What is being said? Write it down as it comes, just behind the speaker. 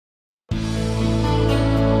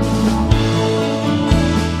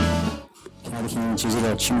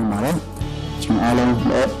지지가 치는 말에 지금 알로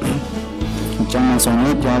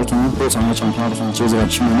장난선에 비아르키는 보상의 정평하는 지지가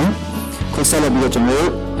치는 코살라비가 정말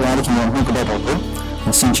비아르키는 한국에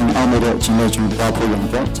가고 신청 아무래도 진짜 좀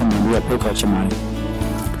바쁘는데 정말 옆에 같이 말해.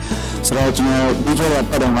 그래서 지금 비교가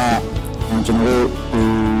빠르나 정말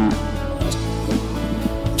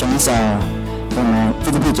장사 그러나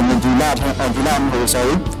그들이 정말 딜라는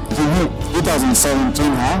거서요. 2017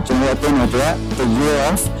 ha 정말 때문에 the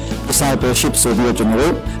year of discipleship 소비를 정말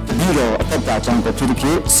비로 어떻다 장고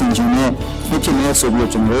그렇게 신중에 hitch에 소비를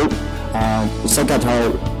정말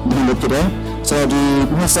세가타를 밀었대. 저기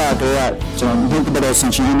회사가 좀 그들의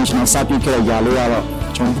신중에 지난 사피케 야로야로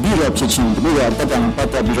좀 비로 피친 비로 어떻다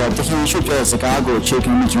빠따 비로 어떻게 쇼트에서 가고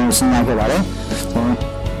체크는 좀 신나게 말해.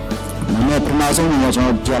 나는 프로모션이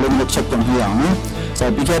좀 디알로그 체크는 해야 So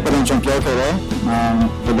because when you play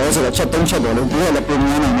the laws of the chatting shadow, you will appear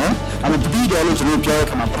and the video is in play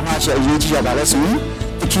come up much a huge lesson.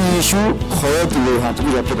 The key issue hold you have to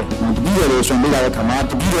be up to the video is from the come out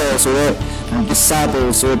the video so the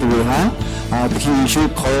saddle so the way the key issue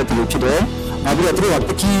hold you to the now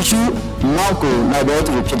the key issue now go now go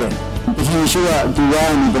to the the key issue the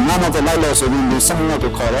one the name of the light so we something to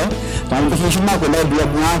call it. Now the issue now go let the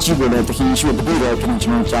magic go let the issue the video can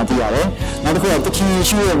change the now the key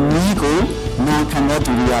issue me go now cannot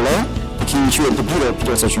do the key issue the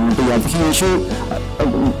video session the key issue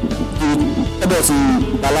the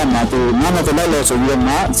balama to none of the light so we are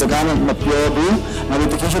not the garment of pure blue now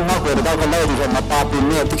the key issue now go the light is not popping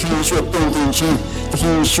near the key issue the key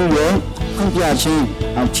issue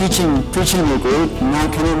teaching preaching go now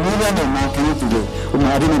can you move and now can you do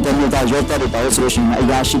I didn't tell you that your thought about solution I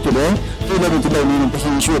asked you today to let me the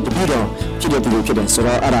key issue the video to the so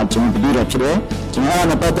Arab to the video today to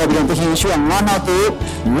know about the key issue and one out to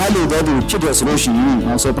value the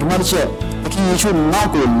solution so pretty the key issue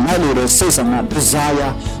not go value say some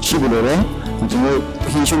desire she will the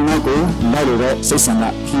key issue not go value say some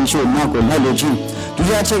key issue not go value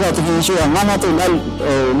dia check out the issue and one of the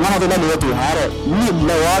level to hire me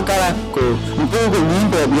lawaka ko go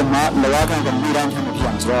nimbe bi ma lawaka ko miran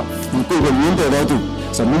kan so go nimbe do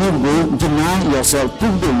so many go deny yourself to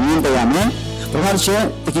the nimbe yame perhaps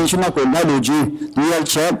the issue not go knowledge real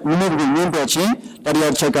check many go nimbe chi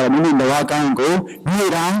real check out many lawaka go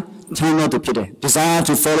miran turn out to pity desire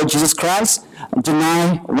to follow Jesus Christ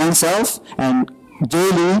deny oneself and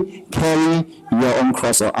daily carry your own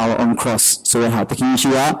cross or our own cross so we have to keep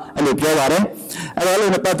you up a little bit about it and all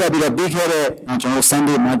in the better be a big head and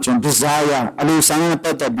Sunday much on desire a little sign of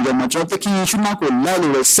better be a much of the king should not go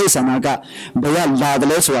loudly say sanaga but yeah the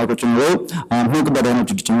less I go to know who could better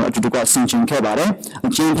to go sinching care about it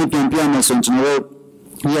and change people piano sinching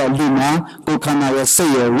yeah, Luna, go come out say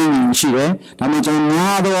a ringing cheer. I mean,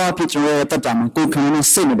 another picture at the time, go come and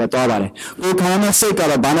say the dollar. Go come and say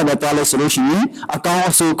got a banner the dollar solution. I can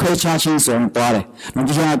also create charging so on dollar. Now,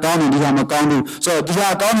 the account and the Hamakan. So, the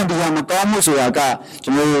account and the Hamakan, so I got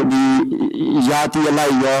to know the Yati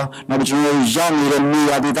Alayo, not to know Yami and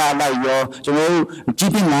me, I did that like yo, to know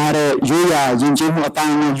keeping ladder, Julia, Jinjin, or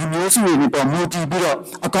time, you know, so we need multi bureau.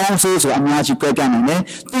 Account so I'm not great on it.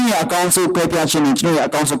 The account so great catching.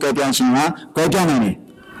 Council Capian, go down in it.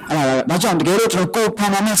 Najam to get to go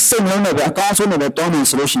Panama, same name of a council of a donning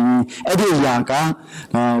solution. Eddie Yanka,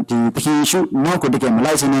 the issue, no could become a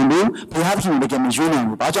license and do, perhaps he became a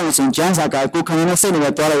junior. Bajan St. John's, I go come in a same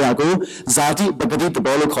of Yago, Zati, the Petit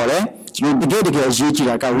Bolo Collar, you begin to get a Gigi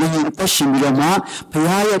like a ringing a passion with your ma,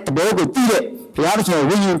 Pia the Bogo did it. Reality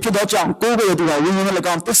ringing to the jump, go to the ringing the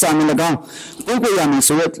gun, this time in the gun. Go Yami,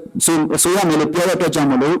 so Yami, the Pia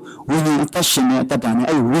Jamalo, ringing passion at the dana,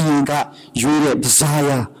 a ringing got Julia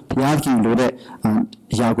desire, Piarkin loaded, and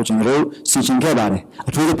Yago General, Sitching Gabare.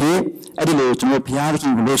 I told the pay, Adilo to know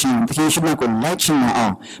Piarkin relation, the should not go lecturing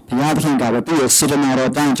now. Piarkin got a bit of sitting out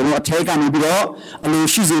of down to take on a bit, a little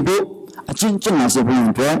she's a book. A chin as a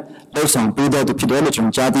woman, those on Buddha to Pidelic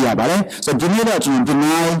and Jadi Abare. So,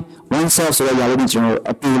 deny oneself so that you are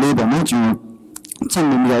a purely the nature. So,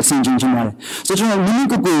 we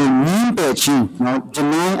could go mean patching,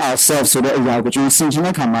 deny ourselves so that we are between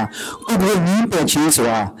Sinjina Kama. Could we mean patching so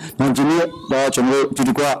now deny to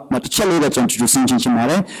the Gua, but Chelly that to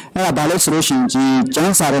Sinjimare, and a ballet solution,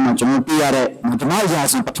 John Sarah, John Piare,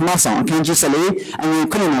 Matamazas and Patamasa, and Kenji Sally, and we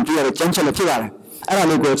couldn't do a gentle Piare. I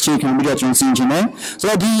look at chicken video Sinjine. So,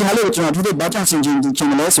 the hello to the button Sinjin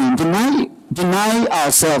channel, deny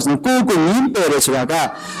ourselves and go in Paris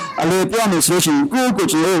Raga. A little promise solution, go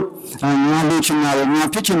to you, and you're reaching out, you're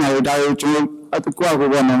pitching out at the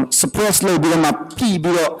Quago, supposedly be a P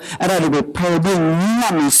below, and I will pay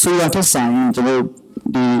the so at a sign to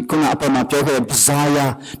the kuna apa ma pyo ke desire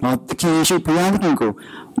no the king should be on the king ko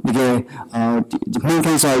the main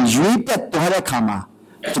case are you that to have a kama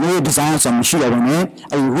to know desire some should have ne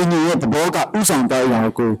ai when you the ball ka usang ta ya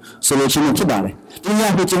ko solution ဖြစ်ပါတယ်ဒီည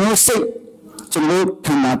ကိုကျွန်တော်စိတ်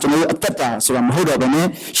ကျွန်တော်ခံတာကျွန်တော်အသက်တာဆိုတာမဟုတ်တော့ဘဲ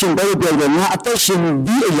နဲ့ရှင်ဘယ်လိုပြောလဲငါအ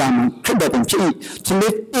သက်ရှင်ဒီအရာမှာခက်တဲ့ပုံဖြစ်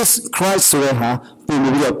ကျွန်တော် is Christ ဆိုတဲ့ဟာ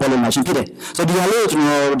ပုံပြီးတော့ပေါ်လာရှင်ဖြစ်တယ်ဆိုတော့ဒီဟာလေး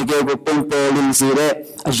ကျွန်တော်တကယ်ကိုပုံပေါ်လ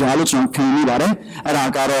င်းစေတဲ့အရာလေးကျွန်တော်ခံနေပါတယ်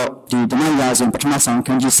အဲ့ဒါကတော့ဒီဓမ္မရာဇဝင်ပထမဆောင်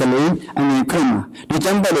ခန်းကြီး14အငယ်ခရစ်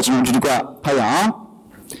မှာဒီကျမ်းပတ်လေးကျွန်တော်ဒီကဖတ်ရ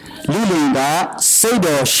အောင်လူလင်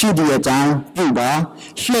ကစိတ်တော်ရှိတဲ့အကြောင်းပြုပါ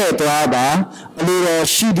လှည့်သွားပါအ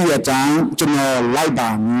လိုတော်ရှိတဲ့အကြောင်းကျွန်တော်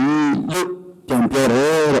လိုက်ပါမည်လို့ပြန်ပြော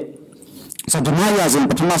တယ်တဲ့ဆိုတော့ဓမ္မရာဇ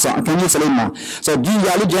ဝင်ပထမဆုံးအခန်းကြီး7မှာဆိုတော့ဒီ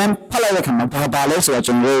ရာလေးကျမ်းဖတ်လိုက်တဲ့ခါမှာဘာလဲ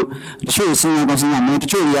ဆိုတော့ကျွန်တော်တချို့စဉ်းစားကောင်းစဉ်းစားမယ်တ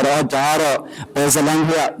ချို့တွေကတော့ဒါကတော့ဘယ်ဇ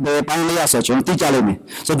လန်ကဘယ်ပိုင်းလေးရဆိုကျွန်တော်သိကြလိမ့်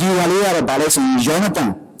မယ်ဆိုတော့ဒီရာလေးကတော့ဘာလဲဆိုရင်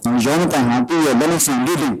ယောနသန်ဟာသူ့ရဲ့လက်လက်ဆန်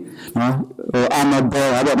လူလင်နော်အာမ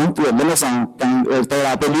ဘောအဲ့တော့သူ့ရဲ့လက်လက်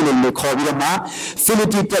ဆန်တော်ရာပဲလူလင်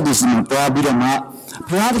ကိုခေါ်ပြီးတော့မှဖိလိပ္ပိတက်ဒီစမှာတွားပြီးတော့မှ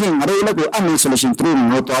ဘုရားသခင်ငါတို့လည်းကိုအမှန်ဆိုလို့ရှိရင်သူတို့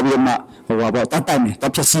ကိုတွားပြီးတော့မှဟိုပါပေါ့တတ်တိုင်မယ်တ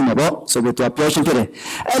တ်ဖြစ်စီမယ်ပေါ့ဆိုပြီးတော့ပြောရှင်းဖြစ်တယ်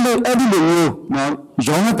အဲ့ဒီလို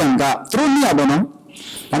မျိုးနော်ယောနသန်ကသူတို့မြတ်တယ်နော်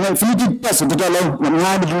ဒါနဲ့ဖိလိပ္ပိတက်ဆိုတော့လည်းအ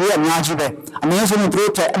များကြီးလူတွေအများကြီးပဲ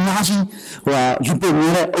အများဆုံးသူတို့အများကြီးဟိုယူပနေ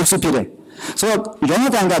တဲ့အုပ်စုဖြစ်တယ်ဆိုတော့ယော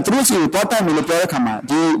နသန်ကသူတို့စီတော့တိုင်မယ်လို့ပြောတဲ့ခါ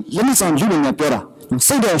မှာဒီလက်မဆောင်လူတွေနဲ့ပြောတာစိ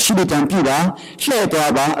တ်တော်ရှိတဲ့တန်ပြတာလှည့်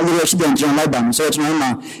သွားပါအလိုရှိတဲ့ကြံလိုက်ပါမယ်ဆိုတော့ကျွန်တော်မှာ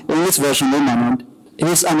English version လေးမှာ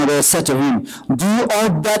His another said to him, do all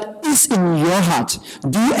that is in your heart,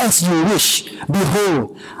 do as you wish,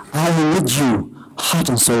 behold, I will lead you heart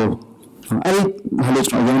and soul. အဲ့ဒီဟာလေး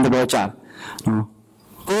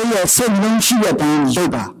ကျွန်တော်ပြောကြကိုရဲ့စိတ်လုံးရှိတဲ့တန်လုပ်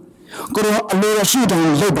ပါကိုရောအလိုရှိတဲ့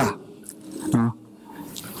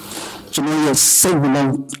တန်လုပ်ပါကျွန်တော်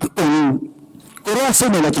ရဲ့စိတ်လုံးကို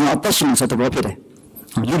ရောစိတ်နဲ့ကျွန်တော်အသက်ရှင်နေတဲ့ဘောဖြစ်တယ်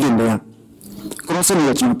လူလင်တွေကကို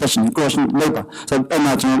ရောစိတ်နဲ့ကျွန်တော်အသက်ရှင်ကိုရောလုပ်ပါဆိုတော့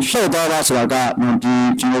အဲ့မှာကျွန်တော်လှည့်သွားတာဆိုတာကဒီ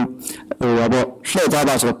ကျွန်တော်ဟိုပေါ့လှ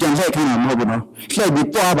ည့်သွားတာဆိုတော့ပြန်လှည့်ခိုင်းတာမဟုတ်ဘူးနော်လှည့်ပြီး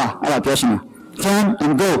ပွားပါအဲ့ဒါပြောရှင်တာ Come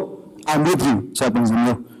and go I'm with you ဆိုတော့ပုံစံ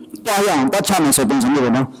မျိုးပွားရအောင်ပတ်ချမယ်ဆိုပုံစံမျိုးပဲ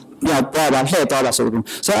နော်ပြန်ပွားပါလှည့်သွားပါဆိုတော့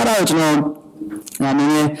ဆိုတော့အဲ့ဒါကိုကျွန်တော်နည်း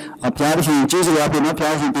နည်းဘုရားရှင်ကျေးဇူးတော်ပြင်နော်ဘု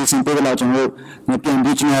ရားရှင်ပြင်ဆင်ပေးကြတော့ကျွန်တော်ပြန်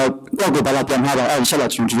ပြီးကျွန်တော်တော့ကိုဘာလာပြန်ထားတော့အဲ့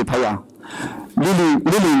ဆက်လာကျွန်တော်ဒီဖတ်ရ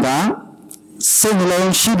အောင်လူလင်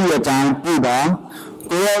ကစိတ်နှလုံးရှိတဲ့အတိုင်း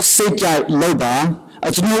ပြုပါကိုယ်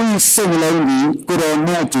ရဲ့စိတ်ကြိုက်လုပ်ပါအကျွန်ုပ်စိတ်နှလုံးကြီး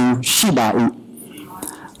ကိုယ်တော်နဲ့အတူရှိပါဦး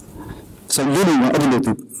ဆိုလူလင်ကအဲ့ဒီ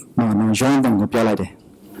လိုသူရောင်းတယ်ကိုပြောလိုက်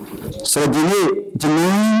တယ်ဆိုတော့ဒီနေ့ကျွန်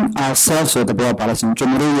တော် ourselves ဆိုတဲ့ဘောပါလာစဉ်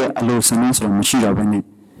ကျွန်တော်ရဲ့အလိုဆန္ဒဆိုမရှိတော့ဘဲနဲ့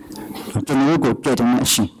ကျွန်တော်ကိုကြည့်တဲ့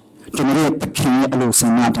အရှင်ကျွန်တော်ရဲ့တခင်ရဲ့အလို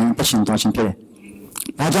ဆန္ဒတိုင်းပတ်ရှင်သွားခြင်းဖြစ်တယ်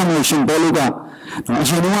။ဒါကြောင့်မို့ရှင်ဘောလူကအ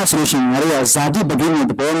ရှင်တော်ဆိုလို့ရှိရင်ငါတို့ကဇာတိပဒိနဲ့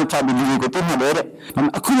တဘောနဲ့ထပ်ပြီးလူကိုသိမှတယ်တဲ့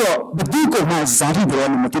။အခုတော့ဘဒိကိုမှဇာတိဘော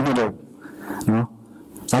နဲ့မသိမှတော့နော်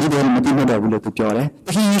။ဇာတိဘောနဲ့မသိမှတော့ဘူးလို့သူပြောတယ်။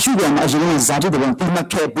တခင်ယေရှုကမှအရှင်တော်ဇာတိဘော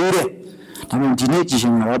နဲ့သိမှခဲ့ပြီးတဲ့။ဒါပေမဲ့ဒီနေ့ကြ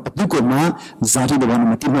ည့်ရှင်ကတော့ဘဒိကိုမှဇာတိဘောနဲ့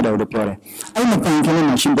မသိမှတော့လို့ပြောတယ်။အဲ့မတန်ခ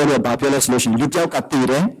င်းနဲ့ရှင်ဘောလူကဘာပြောလဲဆိုလို့ရှိရင်လူကြောက်က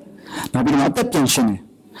တည်တယ်။နောက်ပြီးတော့အသက်ပြန်ရှင်တယ်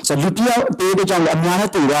။ဆိုလူတယောက်တေးတဲ့ကြောင့်လည်းအများနဲ့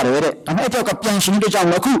တည်ရတယ်တဲ့။ဒါပေမဲ့အကြောက်ကပြန်ရှင်တဲ့ကြော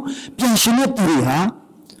င့်လည်းအခုပြန်ရှင်တဲ့သူတွေဟာ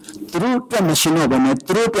သူတို့တက်မရှင်တော့ဘဲ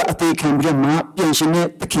နဲ့သူတို့အတွက်အသေးခံပြီးမှပြန်ရှင်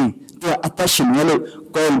တဲ့သခင်သူကအသက်ရှင်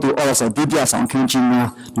ရလို့ကိုယ်တို့အော်ဆိုဒုတိယဆောင်ခင်ချ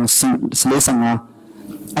င်းကစလေး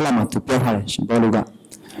ဆောင်အလာမတူပြောထားတယ်ရှင်ဘောလူ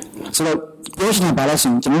ကဆိုတော့ပြောရှင်ပါ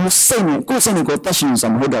လားရှင်ကျွန်တော်စိတ်နဲ့ကိုယ်စိတ်နဲ့ကိုတက်ရှင်စ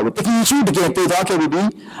မဟုတ်တော့ဘူးတကယ်ရှိတကယ်တွေ့သွားခဲ့ပြီး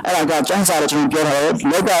အဲ့ဒါကကျမ်းစာရဲ့ကျွန်တော်ပြောထား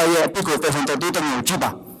တယ်လောကရဲ့အဖြစ်ကိုတက်ရှင်တဲ့တိုးတက်မှုကြ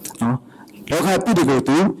ည့်ပါနော်လောကပြည်တွေ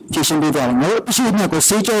ကိုသူဖြည့်ရှင်းပေးကြတယ်ငါတို့အရှိအမြတ်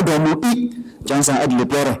ကိုစေးကြောတော်မူ၏ကျမ်းစာအဲ့ဒီ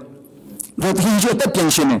လိုပြောတယ်ဒါတကယ်ရှိတက်ပြန်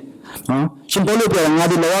ရှင်တယ်နော်ရှင်ဘောလို့ပြောငါ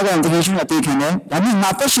ဒီလောကကတကယ်ရှိနေတေးခံတယ်ဒါမှငါ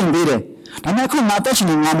တက်ရှင်ပေးတယ်ဒါမှခုငါတက်ရှင်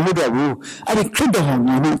နေငါမဟုတ်တော့ဘူးအဲ့ဒီခရစ်တော်ဟော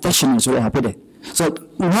ငါနဲ့တက်ရှင်နေဆိုတဲ့ဟာဖြစ်တယ်ဆို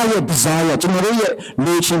တော့ငါရဲ့ desire ကျွန်တော်ရဲ့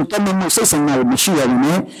လူချင်းတမမှုစိတ်ဆန္ဒတွေမရှိရ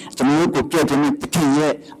ဘူးနဲ့ကျွန်တော်ကိုပြည့်တဲ့တခင်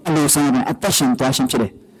ရဲ့အလိုဆန္ဒနဲ့အသက်ရှင်သွားခြင်းဖြစ်တ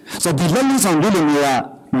ယ်ဆိုတော့ဒီလက်လေးဆောင်လူတွေက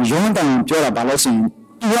ရောင်းတန်ပြောတာဘာလို့ဆို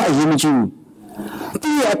ရင်သူကအရေးမကြီးဘူးသူ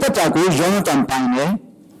ရဲ့အသက်တာကိုရောင်းတန်ပိုင်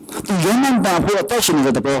တယ်သူရောင်းတန်ဖို့အသက်ရှင်နေ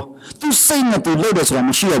တဲ့ဘောသူစိတ်နဲ့သူလုပ်တယ်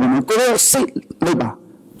ဆိုတာမရှိရဘူးကိုယ်စိတ်လုပ်ပါ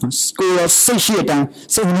ကိုယ်စိတ်ရှိတဲ့အတိုင်း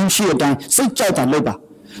စိတ်နှင်းရှိတဲ့အတိုင်းစိတ်ကြိုက်တာလုပ်ပါ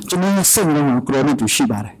ကျွန်တော်ရဲ့စိတ်နှလုံးကိုကိုယ်နဲ့တူရှိ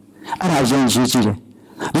ပါတယ်အဲ့ဒါရင်ရေးကြည့်တယ်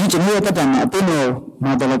ဒီကျွန်တော်ရဲ့တက်တာမှာအသိနဲ့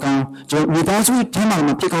မာတလကောင်ကျွန်တော်မိသားစုထဲမှာ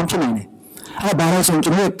မဖြစ်ကောင်းဖြစ်နိုင်တယ်အဲ့ဒါဘာလို့ဆိုရင်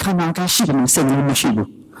ကျွန်တော်ရဲ့ခန္ဓာကရှိတယ်စိတ်နှလုံးမရှိ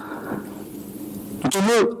ဘူးကျွန်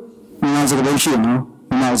တော်ငါစကား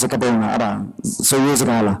ရှိနော်ငါစကားပေါ်မှာအဲ့ဒါဆိုရစ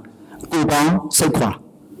ကားလားကိုပေါင်းစိတ်ခွာ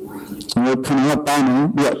ကျွန်တော်ခဏပေါ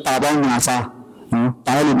င်းနေပြီးတာပေါင်းငါစားနော်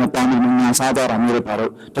တားလို့မပေါင်းနေငါစားတော့တာမျိုး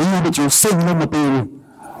တွေပါတော့ဒါကြောင့်ကျွန်တော်စိတ်နှလုံးမပေးဘူး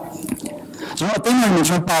ကျွန်တော်အသိဉာဏ်နဲ့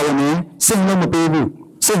ကျွန်တော်ပါဝင်နေစိတ်လုံးမပေးဘူး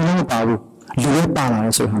စိတ်လုံးမပါဘူးလူရပါလာ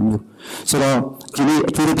တဲ့ဆိုဟာမျိုးဆိုတော့ဒီနေ့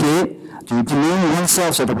အထူးသဖြင့်ဒီ believe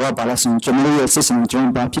oneself ဆိုတဲ့ဘာပါလဲဆိုကျွန်တော်ရဲ့ system ကျွန်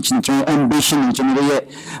တော်ဖြစ်ချင်ကျွန်တော် ambition ကျွန်တော်ရဲ့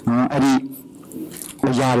အဲ့ဒီ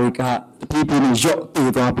အရာတွေကတဖြည်းဖြည်းနဲ့ရော့တည်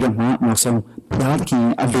သွားပြီးတော့နောက်ဆုံးဘုရားသခင်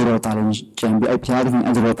အလိုတော်တာလည်းကျန်ပြီးအဲ့ဘုရားသခင်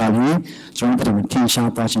အလိုတော်တာလည်းကျွန်တော်တို့ထင်ရှား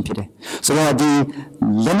သွားခြင်းဖြစ်တယ်ဆိုတော့ဒီ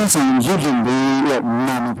လက်မဆောင်ရွတ်လင်ပြီးတော့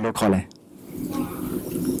နာမည်ဘယ်လိုခေါ်လဲ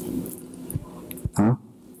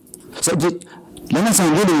ဆိုတော့လက်မဆော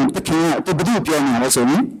င်ရွတ်လင်တခင်ကဘယ်သူပြောနေလဲဆို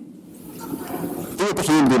ရင်ဒီတခ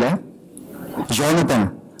င်ဒီလေယောနသန်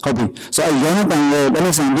ဟုတ်ပြီဆိုတော့ယောနသန်ရဲ့လက်မ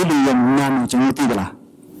ဆောင်ရွတ်လင်ရဲ့နာမည်ကျွန်တော်သိသလား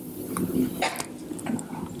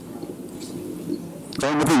ကျွ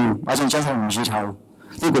န်တော်မသိဘူးအချင်းချင်းဆောင်မရှိထားဘူး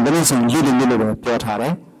ဒီကလည်းဆောင်ရွတ်လင်လို့ပြောထားတ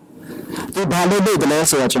ယ်ဒီဘာလို့လုပ်တယ်လဲ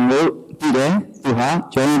ဆိုတော့ကျွန်တော်သိတယ်ဒီဟာ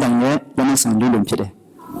ယောနသန်ရဲ့လက်မဆောင်ရွတ်လင်ဖြစ်တယ်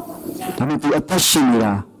ဒါပေမဲ့ဒီအသက်ရှင်နေ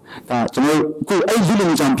တာဒါကျွန်တော်ကိုအဲ့ရွတ်လ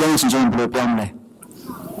င်ကြောင့်ပြောရင်ကျွန်တော်ဘယ်လိုပြောမလဲ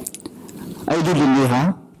အဲ့ရွတ်လင်တွေဟာ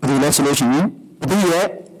ဘယ်လိုလဲဆိုလို့ရှိရင်ဒီရဲ့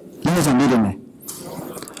လက်မဆောင်ရွတ်လင်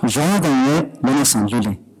ယောနသန်ရဲ့လက်မဆောင်ရွတ်လ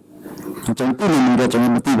င်ကျွန်တော်ပြည်နေတော့ကျွန်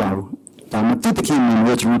တော်မသိပါဘူးဒါမှတိတခင်နေ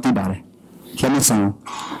လို့ကျွန်တော်သိပါတယ်ရမဆောင်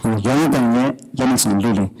ရောင်းတဲ့နဲ့ရမဆောင်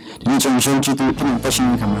လို့လေဒီကျွန်တော်ရှုံးကြည့်တဲ့ပြင်တက်ရှင်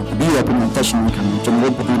ခံမှာဒီရပြင်တက်ရှင်ခံမှာကျွန်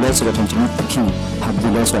တော်တို့ဒီလဲဆိုတော့ကျွန်တော်တက်ခင်ဟာဒီ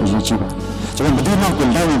လဲဆိုအရေးကြီးပါကျွန်တော်ဒီနောက်ကို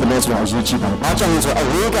လိုက်နေတယ်ဆိုတော့အရေးကြီးပါတယ်ဘာကြောင့်လဲဆိုတော့အ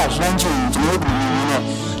ဝေးကလှမ်းချင်ကျွန်တော်တို့နဲ့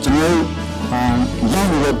ကျွန်တော်ရောင်း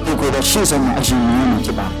နေတဲ့ပုဂ္ဂိုလ်ရဲ့ရှေ့ဆုံးမှာအရင်နေဖြ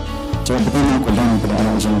စ်ပါတယ်ကျွန်တော်ဒီနောက်ကိုလိုက်နေတယ်အဲ့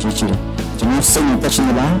ဒါအရင်ရေးကြည့်တယ်ကျွန်တော်စိတ်နဲ့တက်ရှင်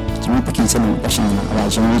လားကျွန်တော်တခင်စိတ်နဲ့တက်ရှင်လားအဲ့ဒါ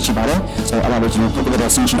ကျွန်တော်ရေးကြည့်ပါတယ်ဆိုတော့အဲ့ဒါကျွန်တော်ပုဂ္ဂိုလ်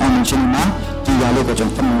ရဲ့ဆင်ရှင်အောင်မြင်ခြင်းမှာဒီရလို့ကျွန်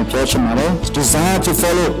တော်ပြောချင်ပါတယ် desire to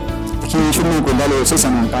follow တခင်ရှင်ကိုလည်းလို့စိတ်ဆ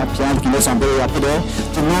န္ဒကပြန်ပြီးလို့ဆောင်ပေးရဖြစ်တယ်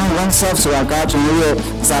ဒီမှာ one self ဆိုတာကကျွန်တော်ရဲ့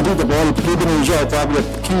ဇာတိတဘောကိုပြည်ပြီးရောသွားပြီး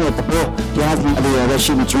ခင်ရဲ့တဘောပြန်ပြီးအရေးရ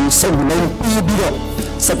ရှိမှုကျွန်တော်စိတ်လုံးပြီးပြီးတော့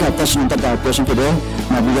စက္ကတက်ရှင်တက်တာပြောရှင်ဖြစ်တယ်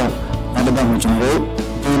နောက်ပြီးတော့အဲ့ဒါမှကျွန်တော်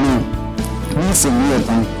ဒီနေ့စင်ရ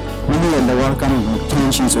တဲ့မင်းရဲ့လောကကနေထ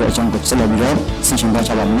င်းချင်းဆိုတဲ့အကြောင်းကိုဆက်လက်ပြီးတော့ဆင်ခြင်ပါ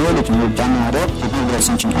ချပါမယ်လို့ကျွန်တော်ကြားနာတော့ဒီလိုဆ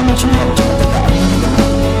င်ခြင်အမှန်ချင်းတော့